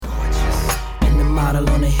model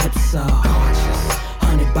on the hip, so gorgeous.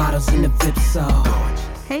 100 bottles in the VIP, so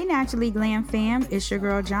gorgeous. Hey, Naturally Glam fam, it's your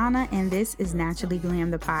girl Jonna, and this is Naturally Glam,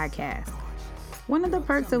 the podcast. One of the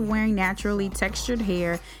perks of wearing naturally textured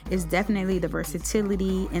hair is definitely the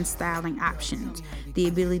versatility and styling options. The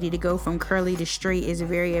ability to go from curly to straight is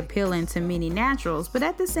very appealing to many naturals, but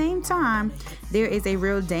at the same time, there is a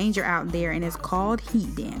real danger out there, and it's called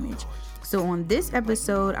heat damage. So on this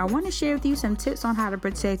episode, I want to share with you some tips on how to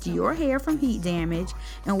protect your hair from heat damage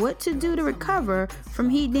and what to do to recover from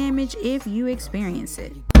heat damage if you experience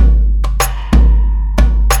it.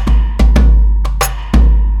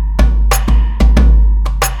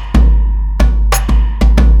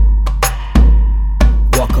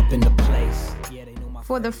 Walk up in the place.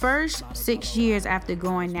 For the first 6 years after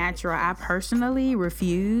going natural, I personally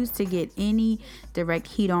refused to get any direct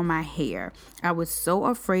heat on my hair. I was so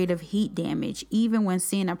afraid of heat damage, even when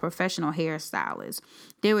seeing a professional hairstylist.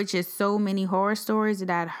 There were just so many horror stories that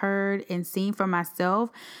I'd heard and seen for myself.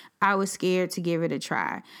 I was scared to give it a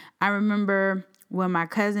try. I remember when my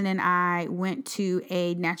cousin and I went to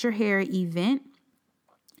a natural hair event,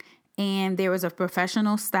 and there was a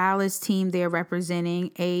professional stylist team there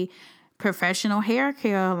representing a professional hair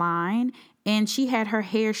care line, and she had her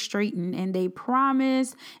hair straightened, and they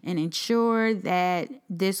promised and ensured that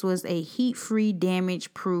this was a heat-free,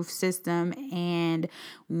 damage-proof system. And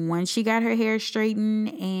when she got her hair straightened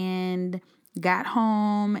and got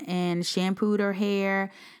home and shampooed her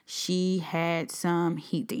hair, she had some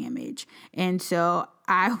heat damage. And so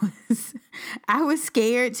I was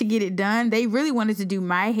scared to get it done. They really wanted to do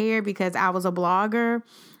my hair because I was a blogger.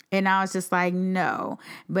 And I was just like, no.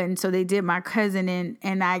 But so they did my cousin,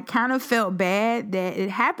 and I kind of felt bad that it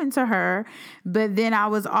happened to her. But then I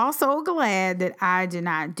was also glad that I did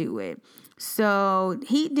not do it. So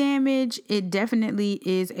heat damage, it definitely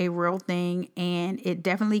is a real thing, and it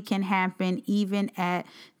definitely can happen even at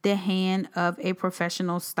the hand of a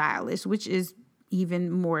professional stylist, which is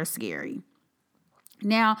even more scary.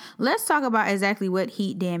 Now, let's talk about exactly what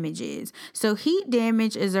heat damage is. So heat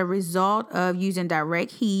damage is a result of using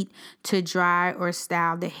direct heat to dry or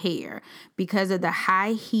style the hair. Because of the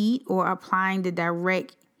high heat or applying the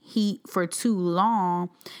direct heat for too long,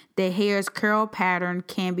 the hair's curl pattern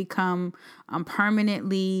can become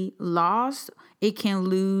permanently lost. It can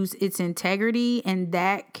lose its integrity, and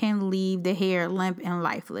that can leave the hair limp and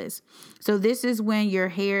lifeless. So this is when your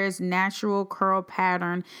hair's natural curl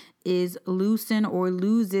pattern is loosened or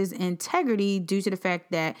loses integrity due to the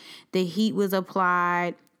fact that the heat was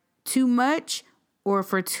applied too much or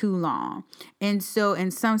for too long. And so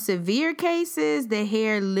in some severe cases, the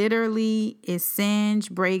hair literally is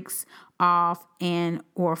singed, breaks off, and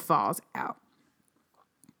or falls out.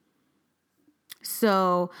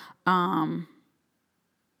 So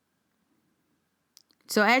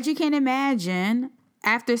as you can imagine,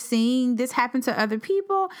 after seeing this happen to other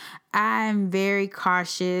people, I'm very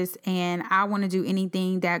cautious, and I want to do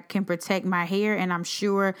anything that can protect my hair. And I'm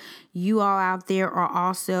sure you all out there are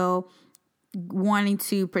also wanting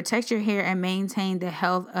to protect your hair and maintain the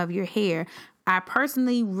health of your hair. I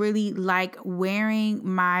personally really like wearing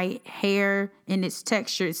my hair in its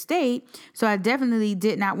textured state, so I definitely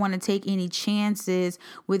did not want to take any chances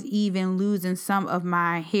with even losing some of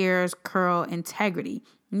my hair's curl integrity.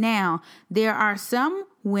 Now, there are some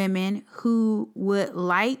women who would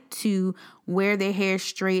like to wear their hair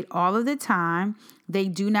straight all of the time. They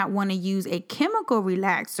do not want to use a chemical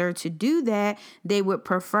relaxer to do that. They would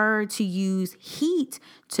prefer to use heat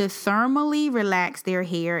to thermally relax their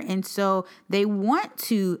hair, and so they want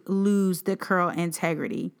to lose the curl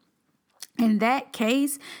integrity. In that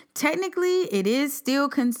case, technically, it is still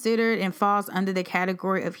considered and falls under the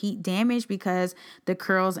category of heat damage because the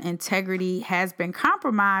curl's integrity has been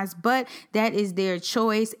compromised, but that is their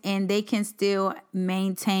choice, and they can still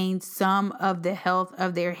maintain some of the health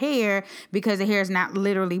of their hair because the hair is not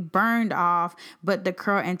literally burned off, but the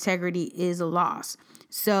curl integrity is lost.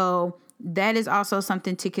 So that is also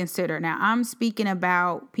something to consider. Now, I'm speaking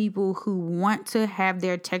about people who want to have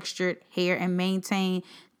their textured hair and maintain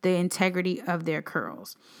the integrity of their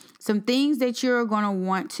curls. Some things that you're going to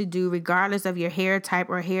want to do regardless of your hair type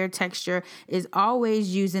or hair texture is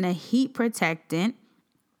always using a heat protectant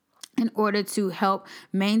in order to help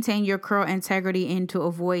maintain your curl integrity and to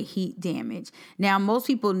avoid heat damage. Now, most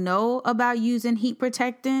people know about using heat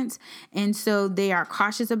protectants, and so they are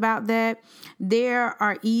cautious about that. There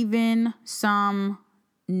are even some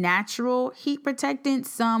natural heat protectants,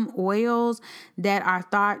 some oils that are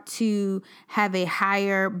thought to have a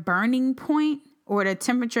higher burning point or the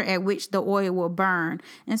temperature at which the oil will burn.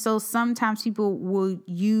 And so sometimes people will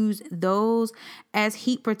use those as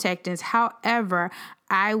heat protectants. However,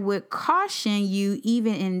 I would caution you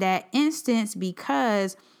even in that instance,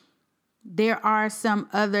 because there are some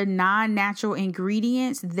other non-natural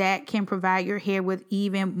ingredients that can provide your hair with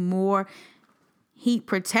even more heat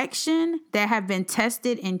protection that have been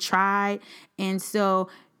tested and tried. And so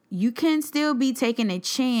you can still be taking a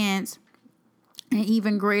chance and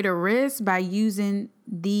even greater risk by using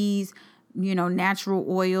these, natural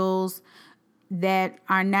oils that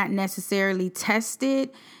are not necessarily tested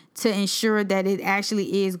to ensure that it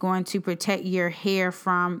actually is going to protect your hair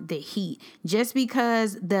from the heat. Just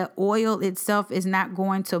because the oil itself is not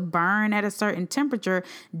going to burn at a certain temperature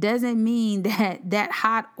doesn't mean that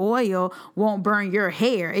hot oil won't burn your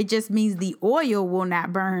hair. It just means the oil will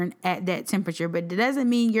not burn at that temperature, but it doesn't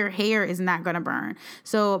mean your hair is not going to burn.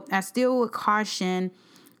 So I still would caution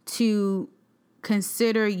to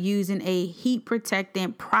consider using a heat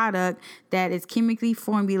protectant product that is chemically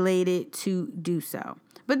formulated to do so.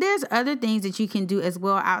 But there's other things that you can do as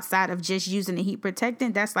well outside of just using a heat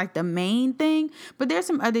protectant. That's like the main thing. But there's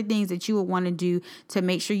some other things that you will want to do to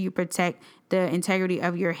make sure you protect the integrity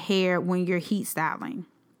of your hair when you're heat styling.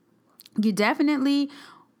 You definitely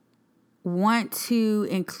want to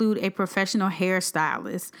include a professional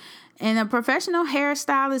hairstylist. And a professional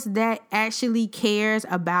hairstylist that actually cares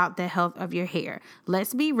about the health of your hair.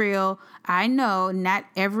 Let's be real. I know not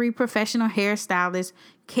every professional hairstylist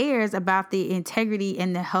cares about the integrity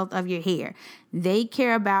and the health of your hair. They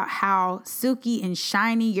care about how silky and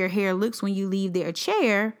shiny your hair looks when you leave their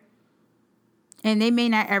chair, and they may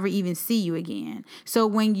not ever even see you again. So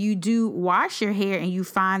when you do wash your hair and you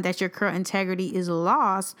find that your curl integrity is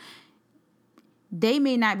lost, they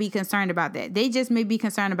may not be concerned about that. They just may be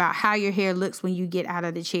concerned about how your hair looks when you get out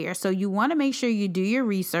of the chair. So you want to make sure you do your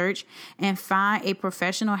research and find a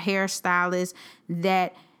professional hairstylist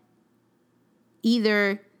that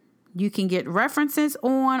either you can get references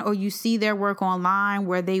on or you see their work online,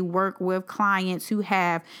 where they work with clients who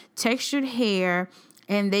have textured hair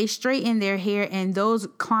and they straighten their hair and those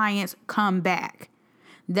clients come back.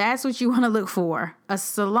 That's what you want to look for. A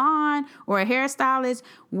salon or a hairstylist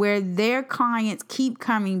where their clients keep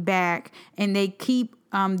coming back and they keep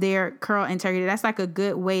their curl integrity. That's like a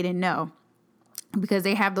good way to know, because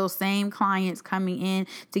they have those same clients coming in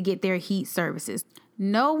to get their heat services.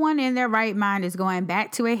 No one in their right mind is going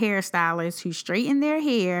back to a hairstylist who straightened their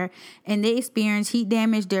hair and they experience heat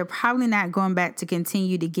damage. They're probably not going back to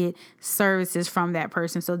continue to get services from that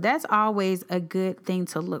person. So that's always a good thing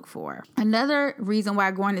to look for. Another reason why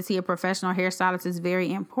going to see a professional hairstylist is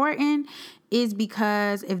very important is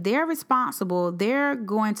because if they're responsible, they're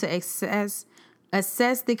going to assess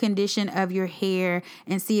the condition of your hair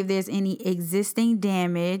and see if there's any existing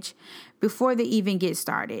damage before they even get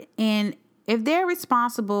started. And if they're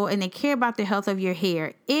responsible and they care about the health of your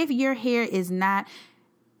hair, if your hair is not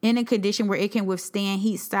in a condition where it can withstand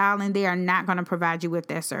heat styling, they are not going to provide you with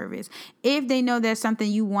that service. If they know that's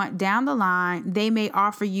something you want down the line, they may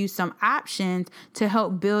offer you some options to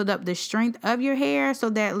help build up the strength of your hair so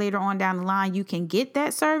that later on down the line you can get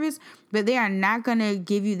that service. But they are not going to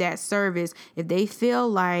give you that service if they feel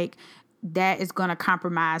like that is going to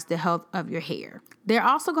compromise the health of your hair. They're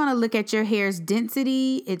also going to look at your hair's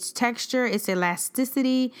density, its texture, its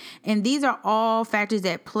elasticity, and these are all factors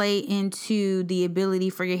that play into the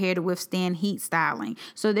ability for your hair to withstand heat styling.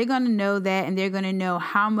 So they're going to know that, and they're going to know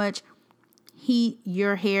how much heat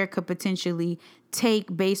your hair could potentially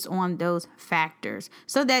take based on those factors,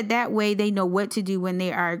 so that way they know what to do when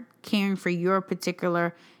they are caring for your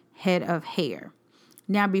particular head of hair.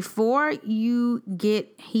 Now, before you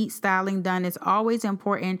get heat styling done, it's always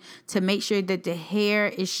important to make sure that the hair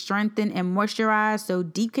is strengthened and moisturized. So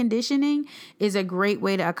deep conditioning is a great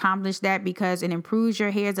way to accomplish that because it improves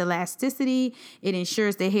your hair's elasticity. It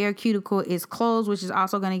ensures the hair cuticle is closed, which is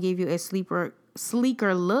also going to give you a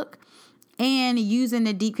sleeker look. And using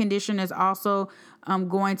the deep conditioner is also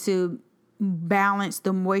going to balance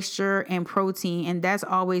the moisture and protein, and that's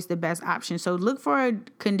always the best option. So look for a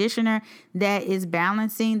conditioner that is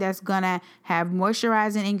balancing, that's gonna have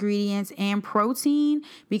moisturizing ingredients and protein,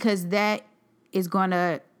 because that is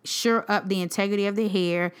gonna shore up the integrity of the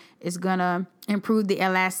hair. It's gonna improve the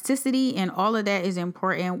elasticity, and all of that is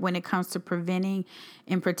important when it comes to preventing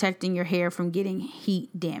and protecting your hair from getting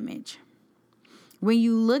heat damage. When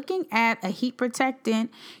you're looking at a heat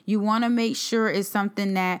protectant, you want to make sure it's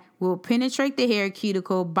something that will penetrate the hair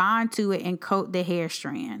cuticle, bond to it, and coat the hair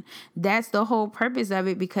strand. That's the whole purpose of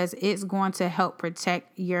it, because it's going to help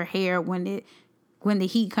protect your hair when the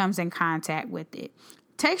heat comes in contact with it.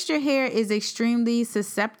 Texture hair is extremely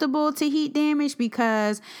susceptible to heat damage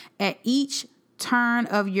because at each turn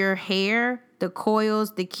of your hair, the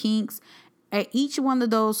coils, the kinks, at each one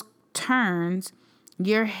of those turns,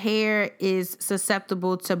 your hair is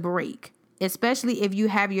susceptible to break, especially if you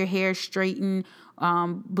have your hair straightened,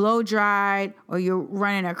 blow dried, or you're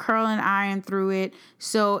running a curling iron through it.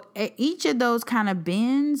 So each of those kind of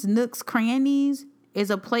bends, nooks, crannies is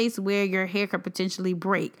a place where your hair could potentially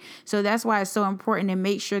break. So that's why it's so important to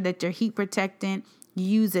make sure that your heat protectant, you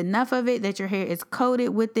use enough of it, that your hair is coated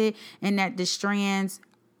with it, and that the strands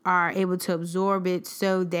are able to absorb it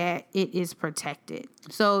so that it is protected.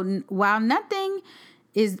 So while nothing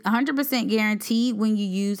is 100% guaranteed when you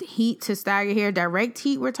use heat to style your hair, direct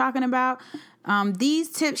heat we're talking about, these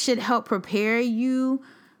tips should help prepare you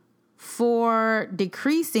for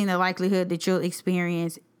decreasing the likelihood that you'll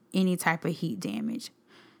experience any type of heat damage.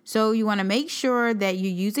 So you want to make sure that you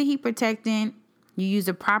use a heat protectant, you use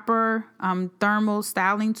the proper thermal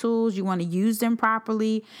styling tools, you want to use them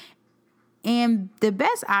properly. And the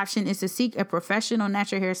best option is to seek a professional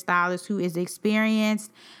natural hair stylist who is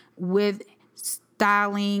experienced with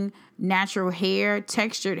styling natural hair,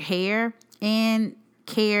 textured hair, and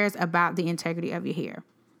cares about the integrity of your hair.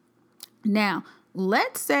 Now,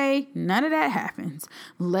 let's say none of that happens.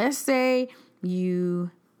 Let's say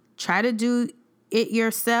you try to do it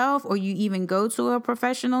yourself, or you even go to a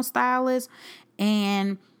professional stylist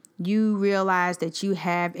and you realize that you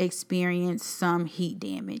have experienced some heat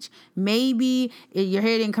damage. Maybe your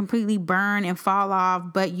hair didn't completely burn and fall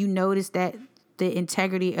off, but you notice that the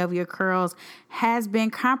integrity of your curls has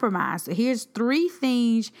been compromised. So here's 3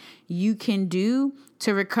 things you can do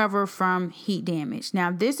to recover from heat damage.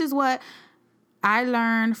 Now, this is what I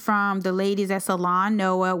learned from the ladies at Salon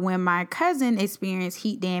Noah when my cousin experienced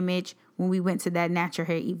heat damage when we went to that natural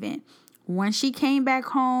hair event. When she came back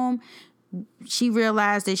home, she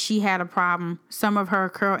realized that she had a problem. Some of her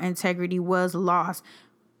curl integrity was lost.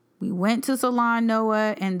 We went to Salon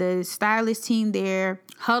Noah, and the stylist team there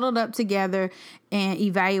huddled up together and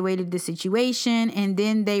evaluated the situation. And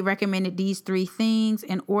then they recommended these 3 things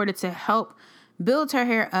in order to help build her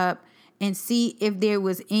hair up and see if there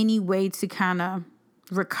was any way to kind of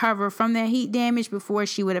recover from that heat damage before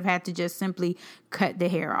she would have had to just simply cut the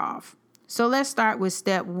hair off. So let's start with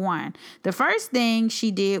step 1. The first thing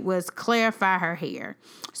she did was clarify her hair.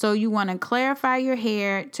 So you want to clarify your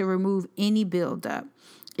hair to remove any buildup.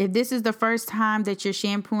 If this is the first time that you're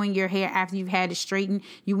shampooing your hair after you've had it straightened,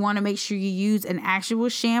 you want to make sure you use an actual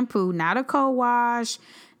shampoo, not a co-wash,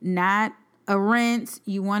 not a rinse.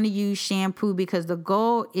 You want to use shampoo because the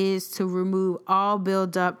goal is to remove all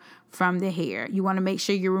buildup from the hair. You want to make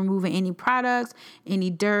sure you're removing any products, any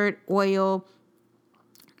dirt, oil,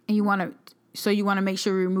 and you want to make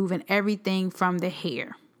sure you're removing everything from the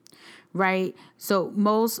hair, right? So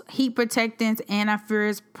most heat protectants,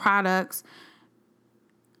 antifreeze products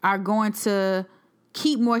are going to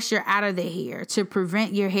keep moisture out of the hair to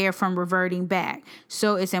prevent your hair from reverting back.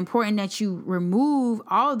 So it's important that you remove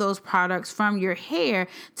all of those products from your hair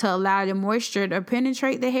to allow the moisture to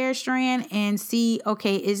penetrate the hair strand and see,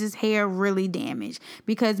 okay, is this hair really damaged?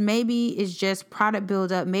 Because maybe it's just product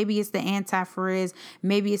buildup. Maybe it's the antifreeze.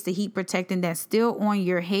 Maybe it's the heat protectant that's still on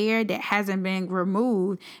your hair that hasn't been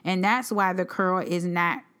removed. And that's why the curl is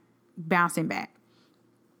not bouncing back.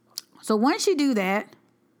 So once you do that,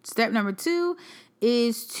 step number 2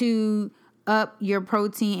 is to up your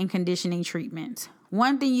protein and conditioning treatments.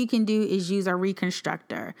 One thing you can do is use a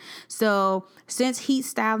reconstructor. So since heat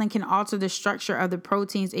styling can alter the structure of the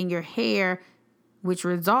proteins in your hair, which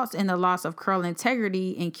results in the loss of curl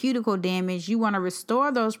integrity and cuticle damage, you want to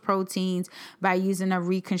restore those proteins by using a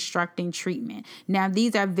reconstructing treatment. Now,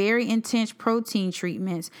 these are very intense protein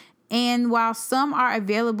treatments. And while some are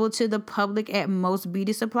available to the public at most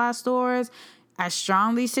beauty supply stores, I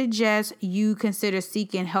strongly suggest you consider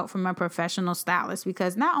seeking help from a professional stylist,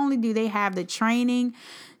 because not only do they have the training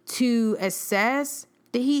to assess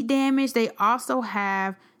the heat damage, they also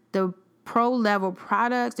have the pro level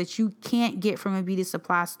products that you can't get from a beauty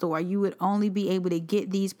supply store. You would only be able to get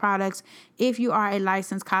these products if you are a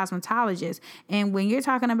licensed cosmetologist. And when you're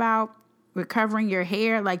talking about recovering your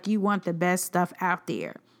hair, like, you want the best stuff out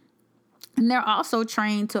there. And they're also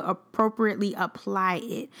trained to appropriately apply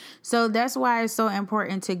it. So that's why it's so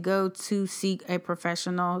important to go to seek a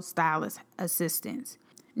professional stylist assistance.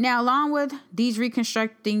 Now, along with these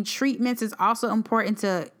reconstructing treatments, it's also important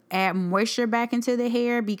to add moisture back into the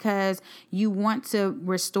hair, because you want to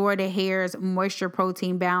restore the hair's moisture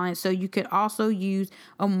protein balance. So you could also use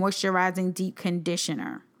a moisturizing deep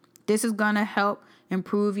conditioner. This is going to help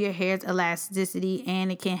improve your hair's elasticity,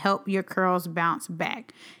 and it can help your curls bounce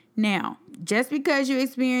back. Now, just because you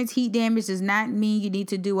experience heat damage does not mean you need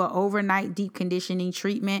to do an overnight deep conditioning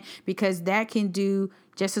treatment, because that can do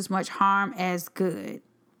just as much harm as good.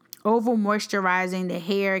 Over moisturizing the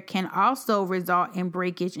hair can also result in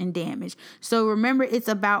breakage and damage. So remember, it's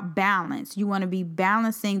about balance. You want to be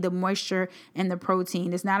balancing the moisture and the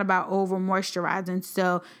protein. It's not about over moisturizing.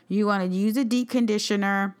 So you want to use a deep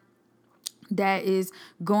conditioner that is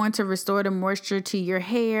going to restore the moisture to your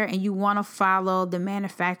hair, and you want to follow the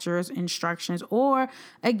manufacturer's instructions. Or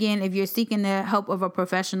again, if you're seeking the help of a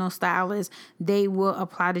professional stylist, they will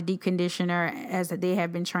apply the deep conditioner as they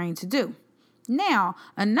have been trained to do. Now,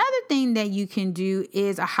 another thing that you can do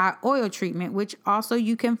is a hot oil treatment, which also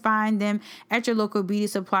you can find them at your local beauty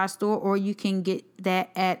supply store, or you can get that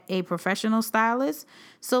at a professional stylist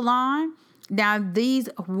salon. Now, these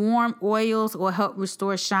warm oils will help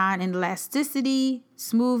restore shine and elasticity,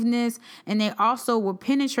 smoothness, and they also will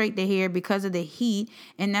penetrate the hair because of the heat,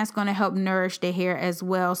 and that's going to help nourish the hair as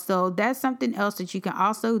well. So that's something else that you can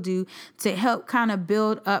also do to help kind of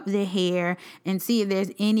build up the hair and see if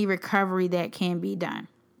there's any recovery that can be done.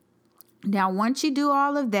 Now, once you do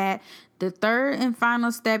all of that, the third and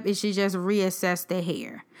final step is to just reassess the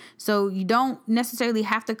hair. So you don't necessarily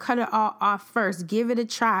have to cut it all off first. Give it a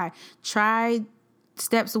try. Try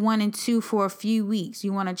steps 1 and 2 for a few weeks.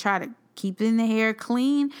 You want to try to keeping the hair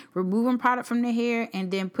clean, removing product from the hair,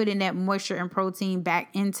 and then putting that moisture and protein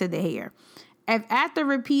back into the hair. If after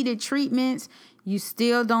repeated treatments, you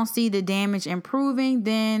still don't see the damage improving,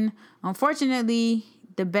 then unfortunately,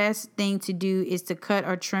 the best thing to do is to cut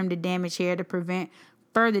or trim the damaged hair to prevent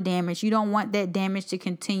further damage. You don't want that damage to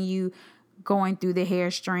continue going through the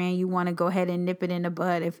hair strand. You want to go ahead and nip it in the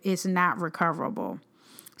bud if it's not recoverable.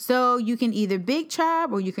 So you can either big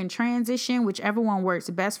chop or you can transition, whichever one works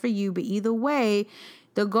best for you. But either way,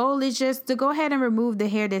 the goal is just to go ahead and remove the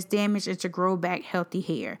hair that's damaged and to grow back healthy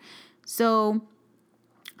hair. So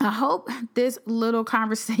I hope this little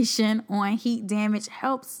conversation on heat damage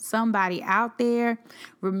helps somebody out there.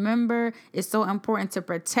 Remember, it's so important to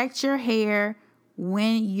protect your hair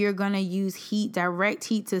when you're going to use direct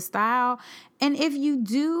heat to style. And if you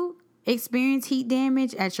do experience heat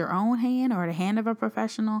damage at your own hand or the hand of a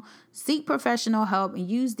professional, seek professional help and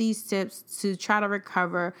use these tips to try to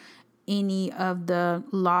recover any of the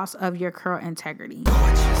loss of your curl integrity.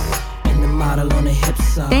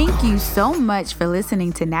 Thank you so much for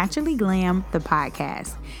listening to Naturally Glam, the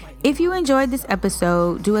podcast. If you enjoyed this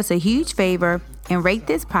episode, do us a huge favor and rate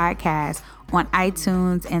this podcast on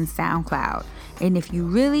iTunes and SoundCloud. And if you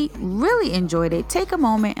really, really enjoyed it, take a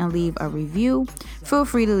moment and leave a review. Feel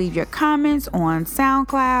free to leave your comments on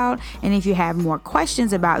SoundCloud. And if you have more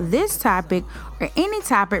questions about this topic or any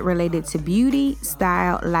topic related to beauty,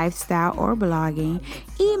 style, lifestyle, or blogging,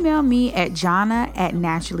 email me at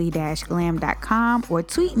jonna@naturally-glam.com or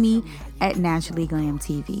tweet me at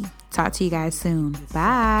naturallyglamtv. Talk to you guys soon.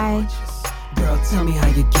 Bye. Girl, tell me how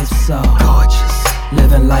you get so gorgeous.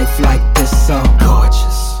 Living life like this, so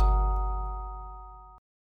gorgeous.